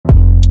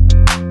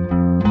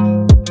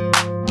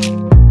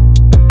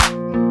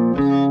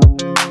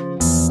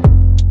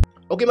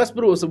Oke Mas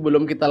Bro,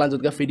 sebelum kita lanjut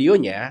ke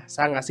videonya,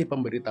 saya ngasih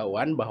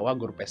pemberitahuan bahwa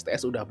grup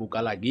STS udah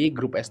buka lagi,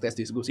 grup STS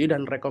diskusi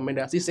dan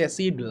rekomendasi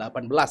sesi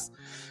 18,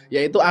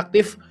 yaitu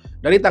aktif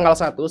dari tanggal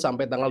 1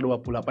 sampai tanggal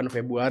 28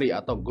 Februari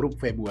atau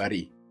grup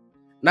Februari.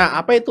 Nah,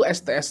 apa itu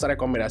STS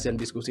rekomendasi dan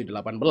diskusi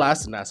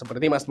 18? Nah,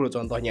 seperti Mas Bro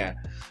contohnya.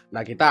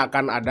 Nah, kita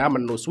akan ada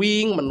menu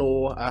swing,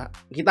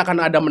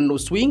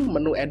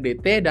 menu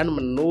EDT dan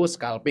menu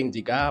scalping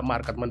jika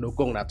market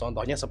mendukung. Nah,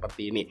 contohnya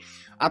seperti ini.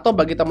 Atau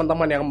bagi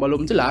teman-teman yang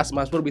belum jelas,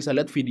 Mas Bro bisa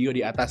lihat video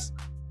di atas.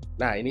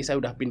 Nah, ini saya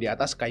udah pin di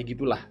atas kayak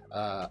gitulah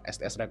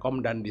STS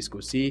rekom dan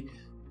diskusi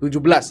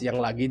 17 yang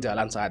lagi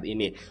jalan saat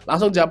ini.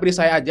 Langsung japri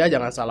saya aja,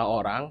 jangan salah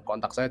orang.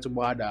 Kontak saya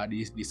cuma ada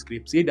di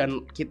deskripsi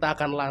dan kita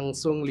akan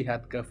langsung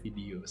lihat ke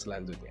video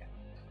selanjutnya.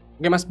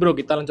 Oke Mas Bro,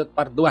 kita lanjut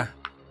part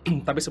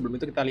 2. Tapi sebelum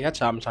itu kita lihat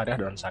saham syariah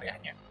dan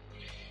syariahnya.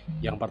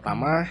 Yang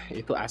pertama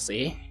itu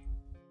AC.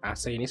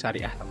 AC ini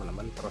syariah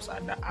teman-teman. Terus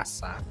ada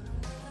ASA.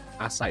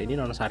 ASA ini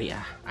non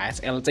syariah.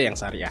 ASLC yang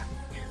syariah.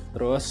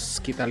 Terus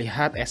kita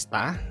lihat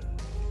ESTA.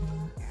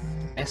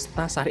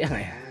 ESTA syariah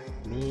nggak ya?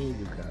 Ini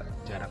juga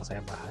jarang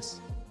saya bahas.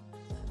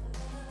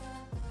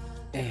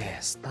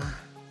 ESTA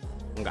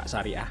nggak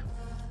syariah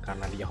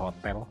karena dia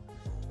hotel.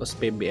 Terus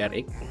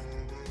PBRX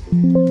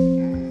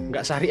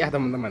nggak syariah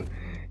teman-teman.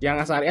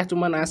 Yang syariah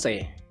cuma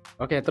AC.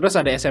 Oke, terus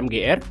ada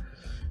SMGR.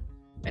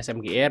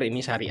 SMGR ini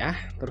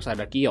syariah. Terus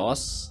ada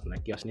KIOS. Nah,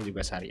 KIOS ini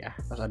juga syariah.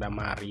 Terus ada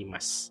Mari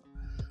Mas.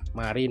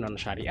 Mari non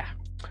syariah.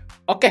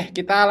 Oke,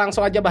 kita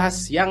langsung aja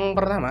bahas. Yang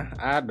pertama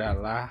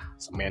adalah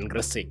semen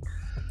Gresik.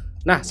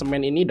 Nah,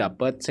 semen ini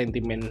dapat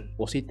sentimen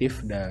positif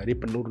dari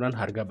penurunan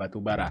harga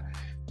batu bara.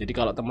 Jadi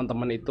kalau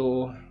teman-teman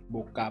itu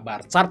buka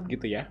bar chart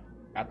gitu ya,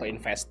 atau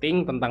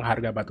investing tentang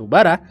harga batu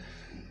bara,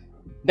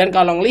 dan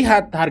kalau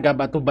ngelihat harga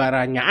batu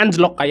baranya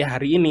anjlok kayak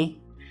hari ini,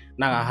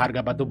 nah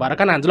harga batu bara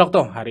kan anjlok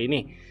tuh hari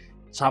ini,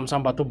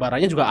 saham-saham batu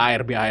baranya juga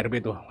ARB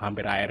tuh,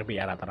 hampir ARB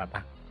ya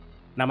rata-rata.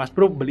 Nah Mas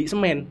Bro beli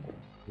semen.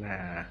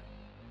 Nah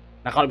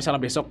kalau misalnya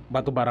besok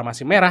batu bara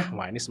masih merah,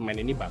 wah ini semen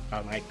ini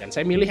bakal naik. Dan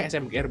saya milih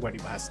SMGR buat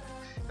dibahas,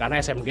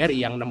 karena SMGR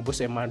yang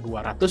nembus EMA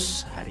 200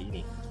 hari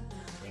ini.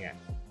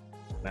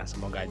 Nah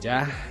semoga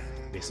aja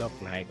besok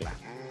naik lah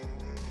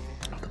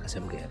untuk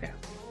SMGR ya.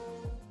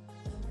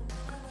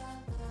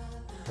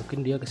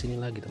 Mungkin dia kesini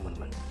lagi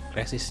teman-teman.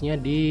 Resistnya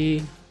di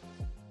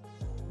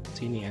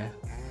sini ya.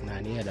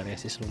 Nah ini ada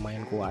resist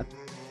lumayan kuat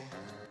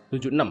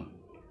 76.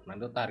 Nah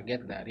itu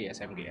target dari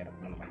SMGR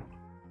teman-teman.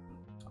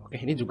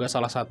 Oke, ini juga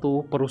salah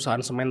satu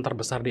perusahaan semen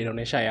terbesar di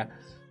Indonesia ya.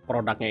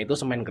 Produknya itu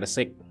semen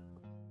Gresik,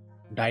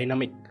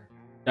 Dynamic,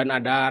 dan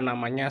ada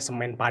namanya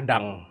semen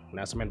Padang.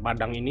 Nah semen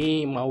Padang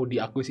ini mau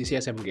diakuisisi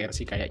SMGR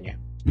sih kayaknya.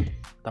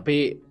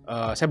 Tapi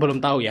saya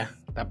belum tahu ya.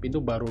 Tapi itu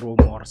baru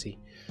rumor sih.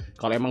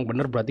 Kalau emang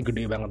bener berarti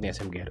gede banget nih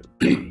SMGR.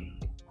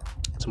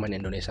 Semen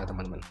Indonesia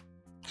teman-teman.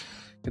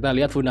 Kita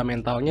lihat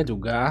fundamentalnya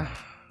juga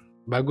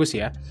bagus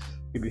ya.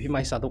 PBV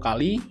masih 1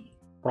 kali,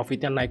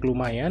 profitnya naik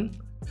lumayan,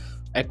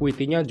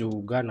 equity-nya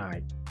juga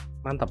naik.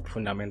 Mantap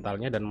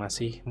fundamentalnya dan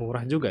masih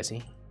murah juga sih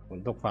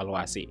untuk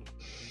valuasi.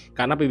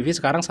 Karena PBV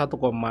sekarang 1,0.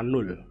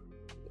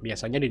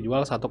 Biasanya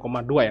dijual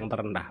 1,2 yang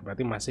terendah.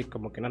 Berarti masih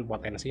kemungkinan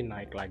potensi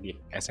naik lagi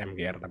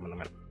SMGR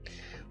teman-teman.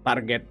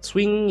 Target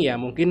swing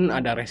ya mungkin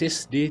ada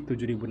resist di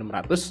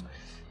 7.600.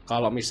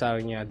 Kalau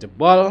misalnya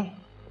jebol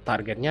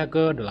targetnya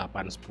ke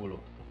 810.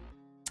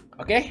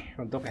 Oke,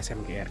 untuk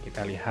SMGR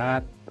kita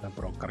lihat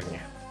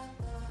brokernya.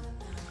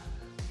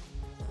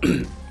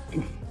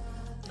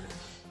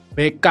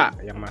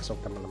 BK yang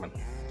masuk teman-teman.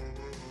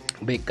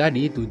 BK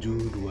di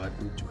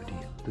 727 di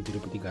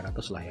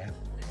 7.300 lah ya.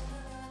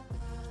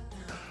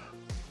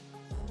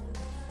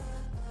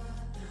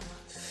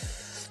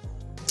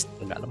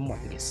 Enggak lemot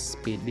guys,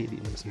 PD di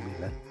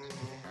 69.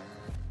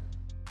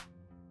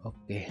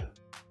 Oke,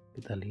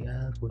 kita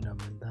lihat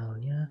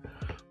fundamentalnya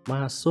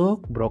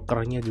masuk,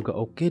 brokernya juga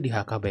oke di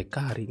HKBK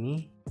hari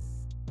ini.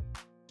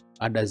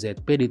 Ada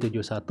ZP di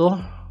 71,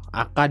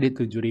 AK di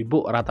 7.000,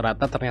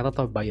 rata-rata ternyata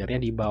top bayarnya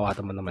di bawah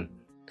teman-teman.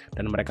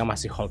 Dan mereka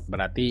masih hold,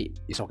 berarti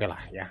is oke lah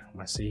ya,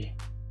 masih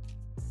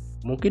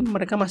mungkin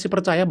mereka masih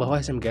percaya bahwa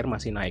SMGR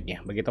masih naik ya.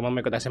 Bagi teman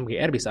ikut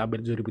SMGR bisa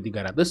ambil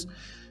 7.300,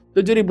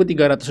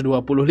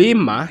 7.325.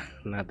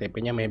 Nah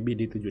TP-nya maybe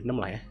di 76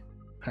 lah ya.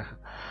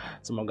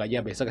 Semoga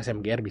aja besok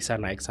SMGR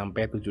bisa naik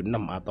sampai 76,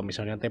 atau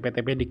misalnya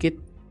TP-TP dikit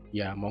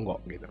ya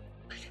monggo gitu.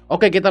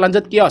 Oke, kita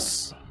lanjut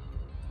kios.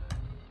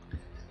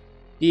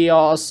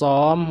 Kios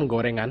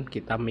gorengan,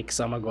 kita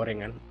mix sama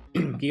gorengan.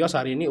 Kios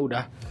hari ini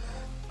udah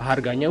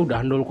harganya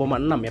udah 0,6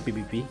 ya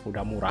PBV,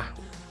 udah murah.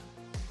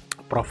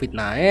 Profit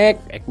naik,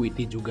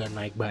 equity juga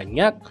naik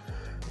banyak.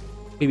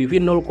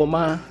 PBV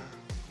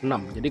 0,6.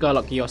 Jadi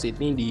kalau kios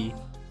ini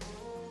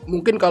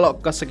mungkin kalau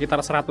ke sekitar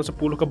 110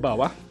 ke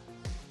bawah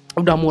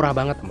udah murah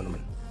banget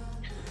teman-teman.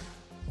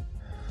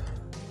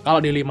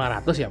 Kalau di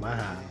 500 ya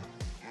mahal.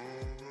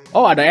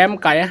 Oh, ada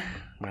MK ya.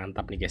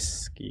 Mantap nih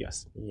guys,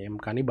 kios.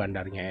 MK ini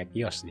bandarnya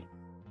kios nih.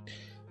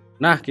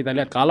 Nah, kita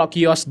lihat kalau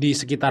kios di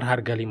sekitar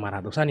harga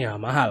 500-an ya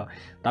mahal.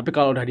 Tapi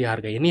kalau udah di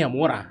harga ini ya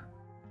murah.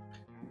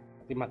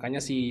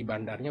 Makanya si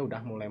bandarnya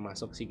udah mulai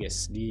masuk sih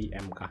guys di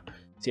MK.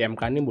 Si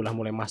MK ini udah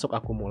mulai masuk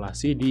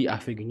akumulasi di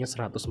AVG-nya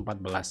 114.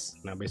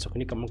 Nah besok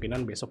ini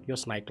kemungkinan besok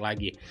KIOS naik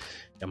lagi.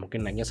 Ya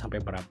mungkin naiknya sampai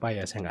berapa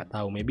ya saya nggak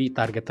tahu. Maybe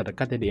target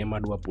terdekat ya di EMA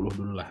 20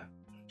 dulu lah.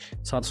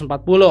 140.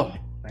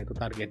 Nah itu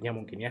targetnya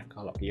mungkin ya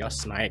kalau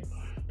KIOS naik.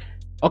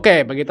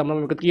 Oke, bagi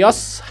teman-teman ikut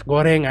KIOS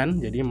gorengan,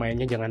 jadi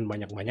mainnya jangan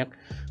banyak-banyak.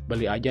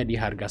 Beli aja di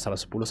harga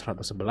 110,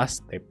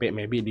 111, TP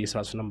maybe di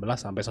 116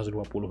 sampai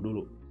 120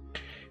 dulu.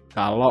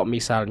 Kalau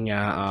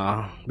misalnya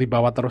di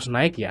bawah terus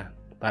naik ya,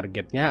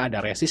 targetnya ada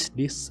resist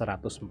di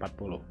 140.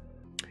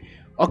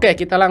 Oke,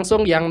 kita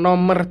langsung yang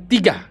nomor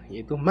 3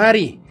 yaitu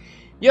mari.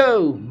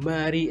 Yo,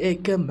 mari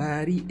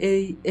kemari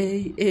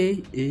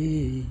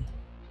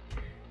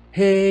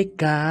hey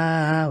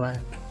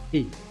kawan.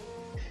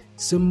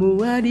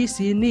 Semua di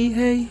sini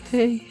hey.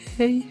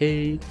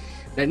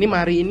 Dan ini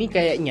mari ini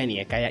kayaknya nih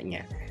ya,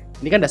 kayaknya.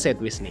 Ini kan udah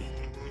setwist nih.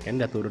 Kan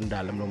udah turun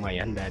dalam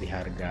lumayan dari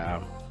harga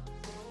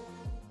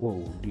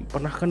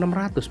pernah ke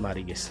 600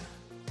 mari guys.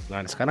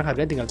 Nah, sekarang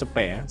harganya tinggal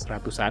cepet ya,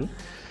 100-an.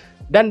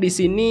 Dan di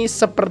sini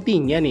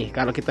sepertinya nih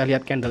kalau kita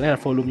lihat candlenya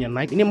volumenya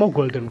naik, ini mau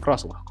golden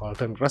cross. Wah,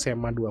 golden cross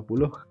EMA 20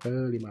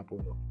 ke 50.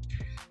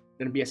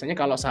 Dan biasanya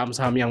kalau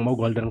saham-saham yang mau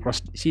golden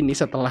cross di sini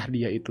setelah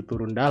dia itu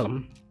turun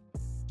dalam,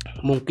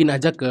 mungkin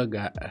aja ke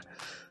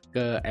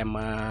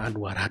EMA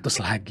 200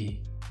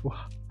 lagi.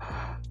 Wah,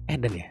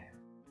 Eden ya.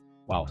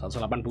 Wow,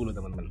 180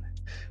 teman-teman.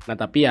 Nah,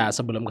 tapi ya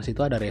sebelum ke situ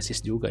ada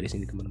resist juga di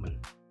sini teman-teman.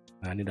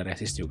 Nah, ini ada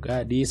resist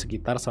juga di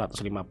sekitar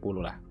 150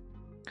 lah.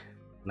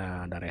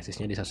 Nah, ada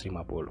resistnya di 150.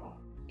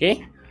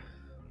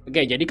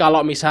 Oke, jadi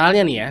kalau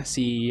misalnya nih ya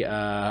si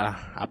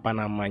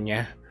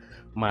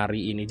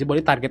mari ini,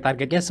 jadi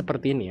target-targetnya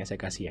seperti ini ya saya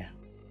kasih ya.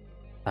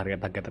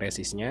 Target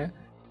resistnya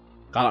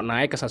kalau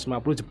naik ke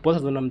 150 jebol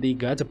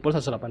 163, jebol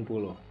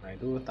 180. Nah,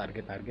 itu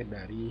target-target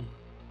dari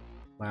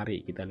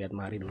mari. Kita lihat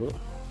mari dulu.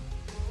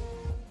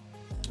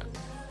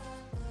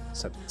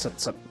 Set.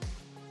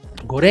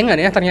 Gorengan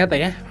ya ternyata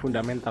ya,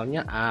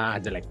 fundamentalnya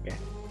jelek ya.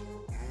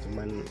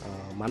 Cuman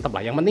mantap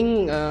lah. Yang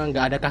penting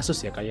nggak ada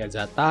kasus ya, kayak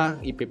Zata,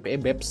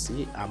 IPPE, BEPS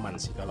sih aman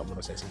sih kalau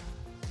menurut saya sih.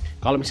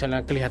 Kalau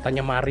misalnya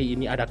kelihatannya mari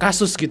ini ada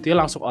kasus gitu ya,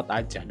 langsung out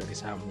aja dari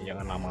sahamnya,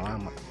 jangan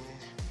lama-lama.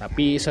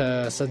 Tapi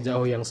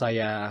sejauh yang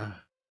saya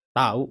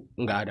tahu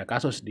nggak ada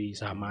kasus di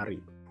saham mari.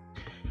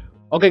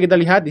 Oke, kita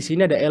lihat di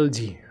sini ada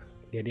LG.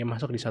 Dia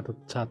masuk di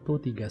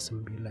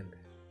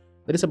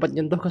 1139. Tadi sempat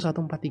nyentuh ke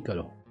 143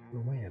 loh.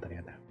 Lumayan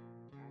ternyata.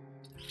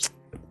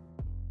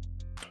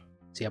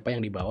 Siapa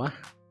yang di bawah?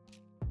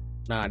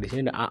 Nah, di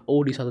sini ada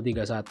AO di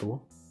 131.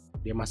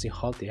 Dia masih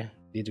hold ya.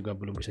 Dia juga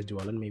belum bisa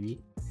jualan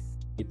maybe.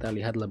 Kita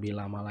lihat lebih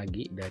lama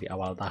lagi dari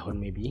awal tahun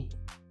maybe.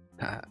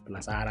 Nah,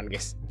 penasaran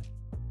guys.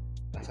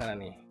 Penasaran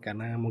nih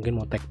karena mungkin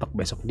mau TikTok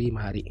besok di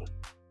mari.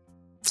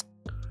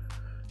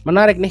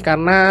 Menarik nih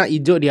karena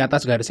hijau di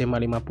atas garis EMA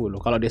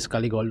 50. Kalau dia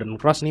sekali golden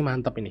cross nih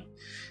mantap ini.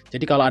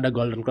 Jadi kalau ada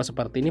golden cross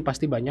seperti ini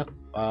pasti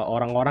banyak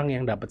orang-orang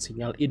yang dapat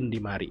sinyal in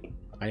di mari.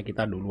 Makanya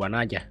kita duluan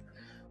aja.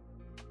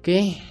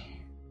 Oke.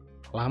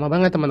 Lama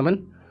banget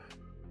teman-teman.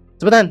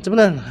 Cepetan.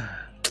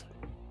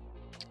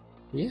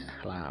 Ya,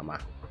 lama.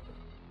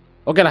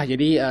 Oke lah,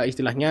 jadi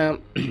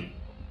istilahnya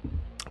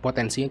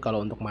potensi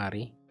kalau untuk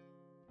mari.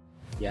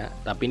 Ya,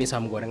 tapi ini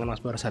saham gorengan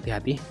Mas harus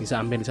hati-hati.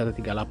 Bisa ambil di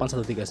 138,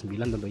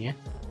 139 tentunya.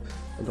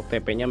 Untuk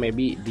TP-nya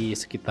maybe di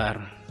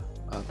sekitar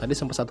tadi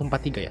sampai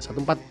 143 ya.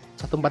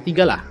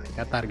 143 lah.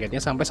 Ya,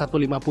 targetnya sampai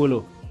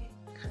 150.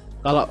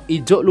 Kalau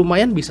hijau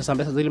lumayan bisa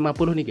sampai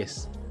 150 nih,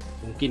 guys.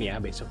 Mungkin ya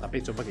besok, tapi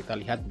coba kita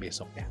lihat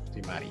besok ya di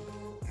mari.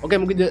 Oke,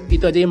 mungkin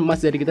itu aja yang Mas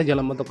dari kita.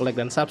 Jangan lupa untuk like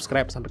dan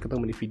subscribe. Sampai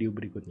ketemu di video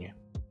berikutnya.